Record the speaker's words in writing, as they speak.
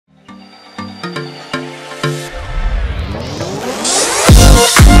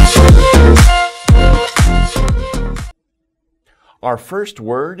Our first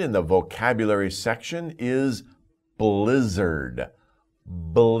word in the vocabulary section is blizzard.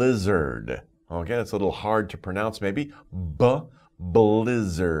 Blizzard. Okay, that's a little hard to pronounce maybe.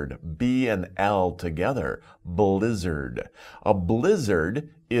 Blizzard. B and L together. Blizzard. A blizzard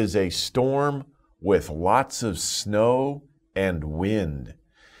is a storm with lots of snow and wind.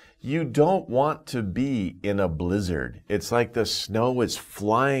 You don't want to be in a blizzard. It's like the snow is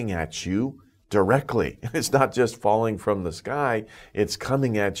flying at you directly. It's not just falling from the sky, it's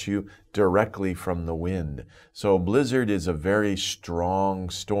coming at you directly from the wind. So a blizzard is a very strong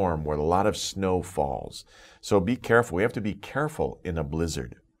storm where a lot of snow falls. So be careful. We have to be careful in a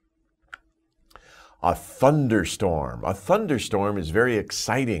blizzard. A thunderstorm. A thunderstorm is very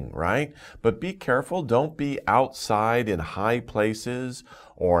exciting, right? But be careful. Don't be outside in high places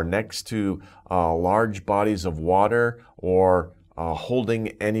or next to large bodies of water or holding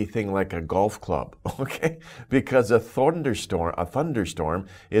anything like a golf club, okay? Because a thunderstorm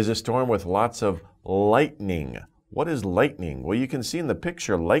is a storm with lots of lightning. What is lightning? Well, you can see in the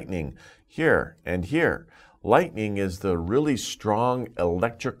picture lightning here and here. Lightning is the really strong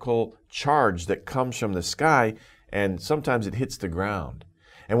electrical charge that comes from the sky, and sometimes it hits the ground.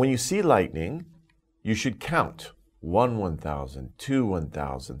 And when you see lightning, you should count. 1, 1,000, 2,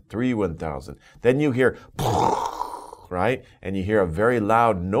 1,000, 3, 1,000. Then you hear, right? And you hear a very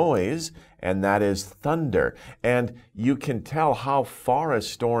loud noise, and that is thunder. And you can tell how far a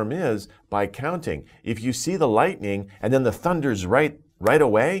storm is by counting. If you see the lightning and then the thunder's right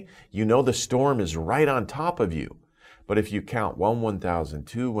away, you know the storm is right on top of you. But if you count 1, 1,000,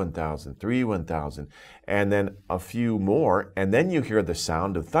 2, 1,000, 3, 1,000, and then a few more, and then you hear the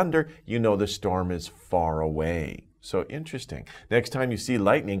sound of thunder, you know the storm is far away. So interesting. Next time you see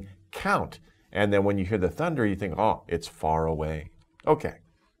lightning, count. And then when you hear the thunder, you think, oh, it's far away. Okay.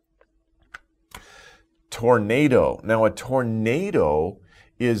 Tornado. Now, a tornado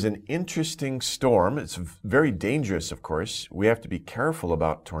is an interesting storm. It's very dangerous, of course. We have to be careful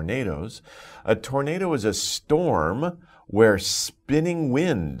about tornadoes. A tornado is a storm where spinning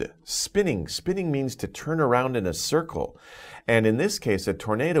wind, spinning means to turn around in a circle. And in this case, a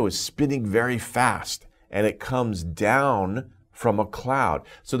tornado is spinning very fast, and it comes down from a cloud.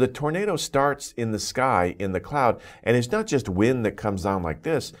 So the tornado starts in the sky, in the cloud, and it's not just wind that comes down like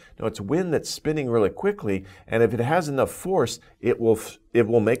this. No, it's wind that's spinning really quickly, and if it has enough force, it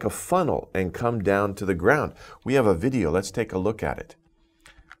will make a funnel and come down to the ground. We have a video. Let's take a look at it.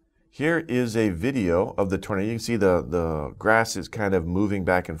 Here is a video of the tornado. You can see the grass is kind of moving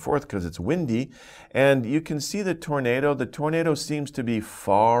back and forth because it's windy, and you can see the tornado. The tornado seems to be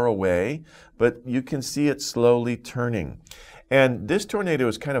far away, but you can see it slowly turning. And this tornado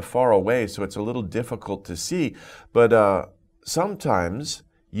is kind of far away, so it's a little difficult to see. But sometimes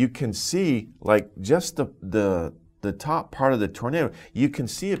you can see, like, just the top part of the tornado, you can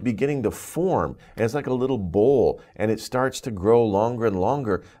see it beginning to form. And it's like a little bowl, and it starts to grow longer and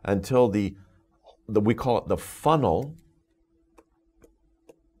longer until we call it the funnel,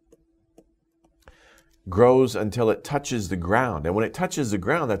 grows until it touches the ground. And when it touches the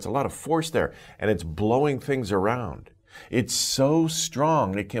ground, that's a lot of force there, and it's blowing things around. It's so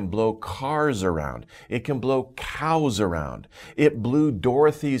strong, it can blow cars around. It can blow cows around. It blew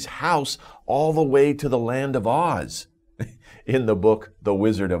Dorothy's house all the way to the land of Oz in the book, The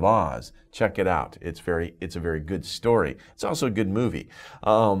Wizard of Oz. Check it out. It's a very good story. It's also a good movie.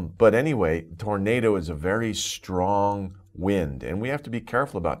 But anyway, tornado is a very strong wind, and we have to be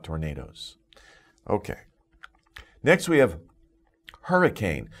careful about tornadoes. Okay. Next we have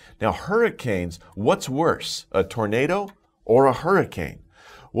hurricane. Now, hurricanes, what's worse, a tornado or a hurricane?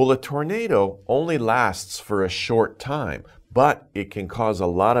 Well, a tornado only lasts for a short time, but it can cause a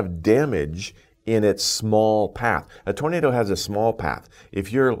lot of damage in its small path. A tornado has a small path.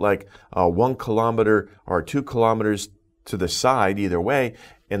 If you're like 1 kilometer or 2 kilometers to the side, either way,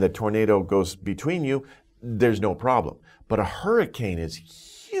 and the tornado goes between you, there's no problem. But a hurricane is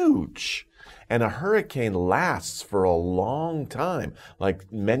huge. And a hurricane lasts for a long time,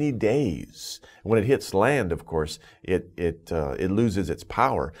 like many days. When it hits land, of course, it loses its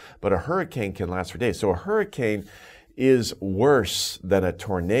power. But a hurricane can last for days. So a hurricane is worse than a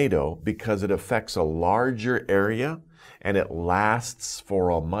tornado because it affects a larger area and it lasts for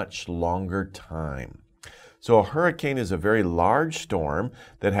a much longer time. So a hurricane is a very large storm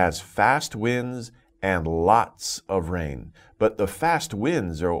that has fast winds and lots of rain. But the fast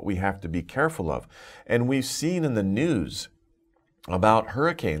winds are what we have to be careful of. And we've seen in the news about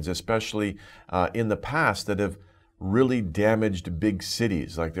hurricanes, especially in the past, that have really damaged big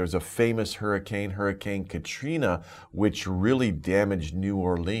cities. Like there's a famous hurricane, Hurricane Katrina, which really damaged New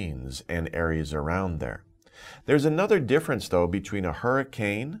Orleans and areas around there. There's another difference, though, between a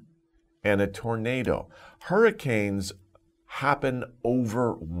hurricane and a tornado. Hurricanes happen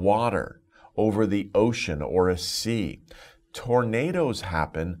over water, over the ocean or a sea. Tornadoes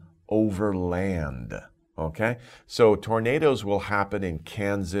happen over land. Okay? So tornadoes will happen in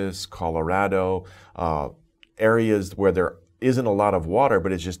Kansas, Colorado, areas where there isn't a lot of water,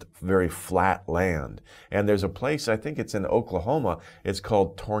 but it's just very flat land. And there's a place, I think it's in Oklahoma, it's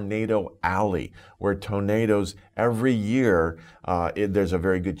called Tornado Alley, where tornadoes, every year, there's a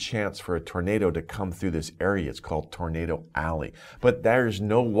very good chance for a tornado to come through this area. It's called Tornado Alley. But there's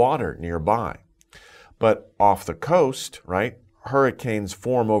no water nearby. But off the coast, right, hurricanes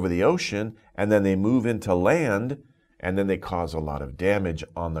form over the ocean, and then they move into land, and then they cause a lot of damage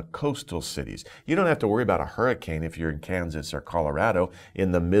on the coastal cities. You don't have to worry about a hurricane if you're in Kansas or Colorado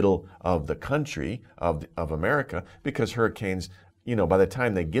in the middle of the country of America, because hurricanes, you know, by the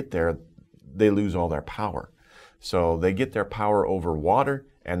time they get there, they lose all their power. So they get their power over water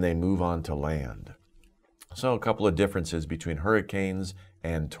and they move on to land. So a couple of differences between hurricanes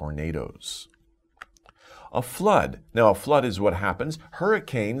and tornadoes. A flood. Now, a flood is what happens.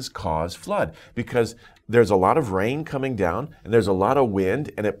 Hurricanes cause flood because there's a lot of rain coming down and there's a lot of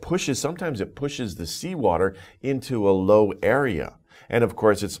wind, and sometimes it pushes the seawater into a low area. And of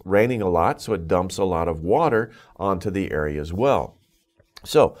course, it's raining a lot, so it dumps a lot of water onto the area as well.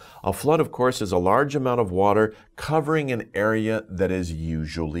 So, a flood, of course, is a large amount of water covering an area that is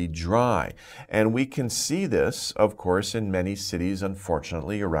usually dry. And we can see this, of course, in many cities,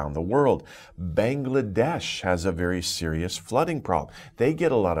 unfortunately, around the world. Bangladesh has a very serious flooding problem. They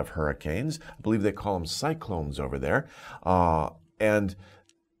get a lot of hurricanes. I believe they call them cyclones over there. And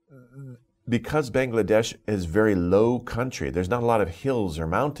because Bangladesh is very low country, there's not a lot of hills or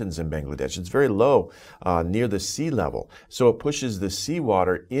mountains in Bangladesh. It's very low near the sea level. So it pushes the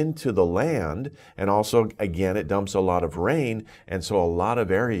seawater into the land, and also, again, it dumps a lot of rain. And so a lot of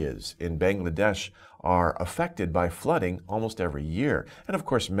areas in Bangladesh are affected by flooding almost every year. And of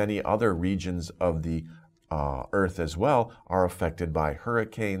course, many other regions of the earth as well are affected by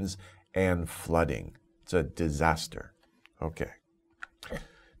hurricanes and flooding. It's a disaster. Okay.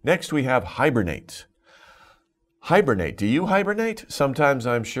 Next, we have hibernate. Hibernate. Do you hibernate? Sometimes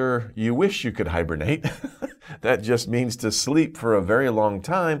I'm sure you wish you could hibernate. That just means to sleep for a very long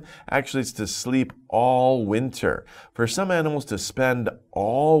time. Actually, it's to sleep all winter. For some animals to spend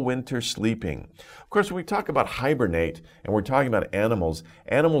all winter sleeping. Of course, when we talk about hibernate, and we're talking about animals,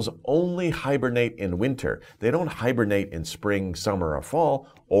 animals only hibernate in winter. They don't hibernate in spring, summer, or fall,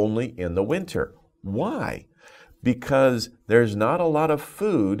 only in the winter. Why? Because there's not a lot of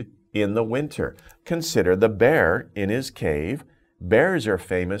food in the winter. Consider the bear in his cave. Bears are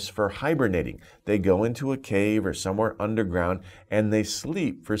famous for hibernating. They go into a cave or somewhere underground and they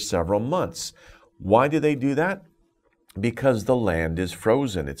sleep for several months. Why do they do that? Because the land is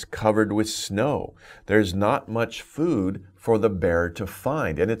frozen. It's covered with snow. There's not much food for the bear to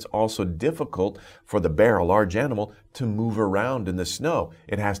find. And it's also difficult for the bear, a large animal, to move around in the snow.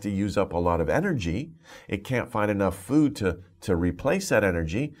 It has to use up a lot of energy. It can't find enough food to replace that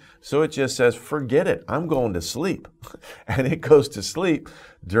energy. So it just says, forget it, I'm going to sleep. And it goes to sleep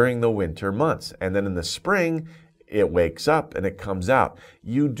during the winter months. And then in the spring, it wakes up and it comes out.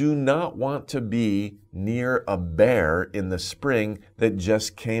 You do not want to be near a bear in the spring that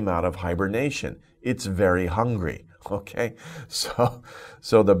just came out of hibernation. It's very hungry, okay? So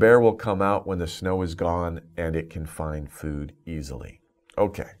the bear will come out when the snow is gone and it can find food easily.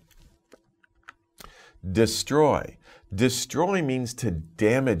 Okay. Destroy. Destroy means to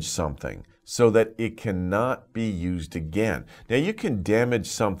damage something so that it cannot be used again. Now, you can damage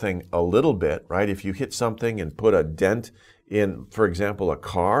something a little bit, right? If you hit something and put a dent in, for example, a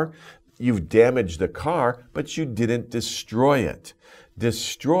car, you've damaged the car, but you didn't destroy it.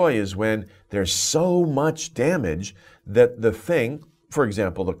 Destroy is when there's so much damage that the thing, for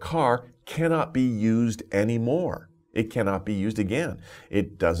example, the car, cannot be used anymore. It cannot be used again.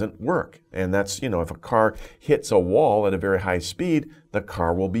 It doesn't work. And that's, if a car hits a wall at a very high speed, the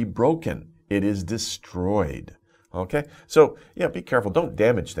car will be broken. It is destroyed. Okay? So, yeah, be careful. Don't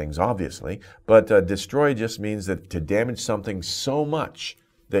damage things, obviously. But destroy just means that to damage something so much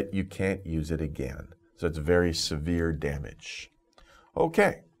that you can't use it again. So it's very severe damage.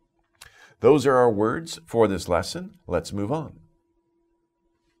 Okay. Those are our words for this lesson. Let's move on.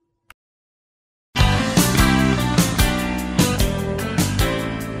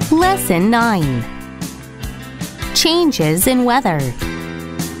 Lesson 9. Changes in weather.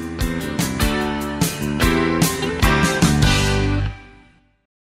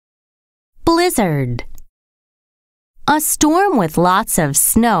 Blizzard. A storm with lots of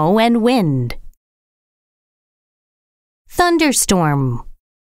snow and wind. Thunderstorm.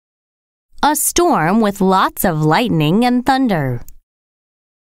 A storm with lots of lightning and thunder.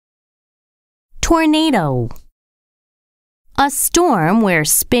 Tornado. A storm where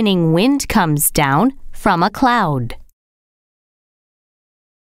spinning wind comes down from a cloud.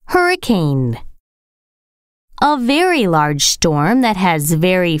 Hurricane. A very large storm that has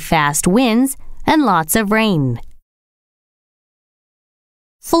very fast winds and lots of rain.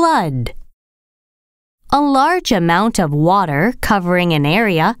 Flood. A large amount of water covering an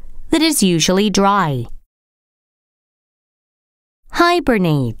area that is usually dry.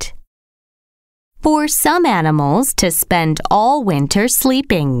 Hibernate. For some animals to spend all winter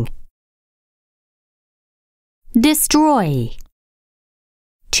sleeping. Destroy.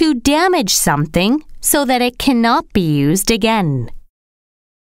 To damage something so that it cannot be used again.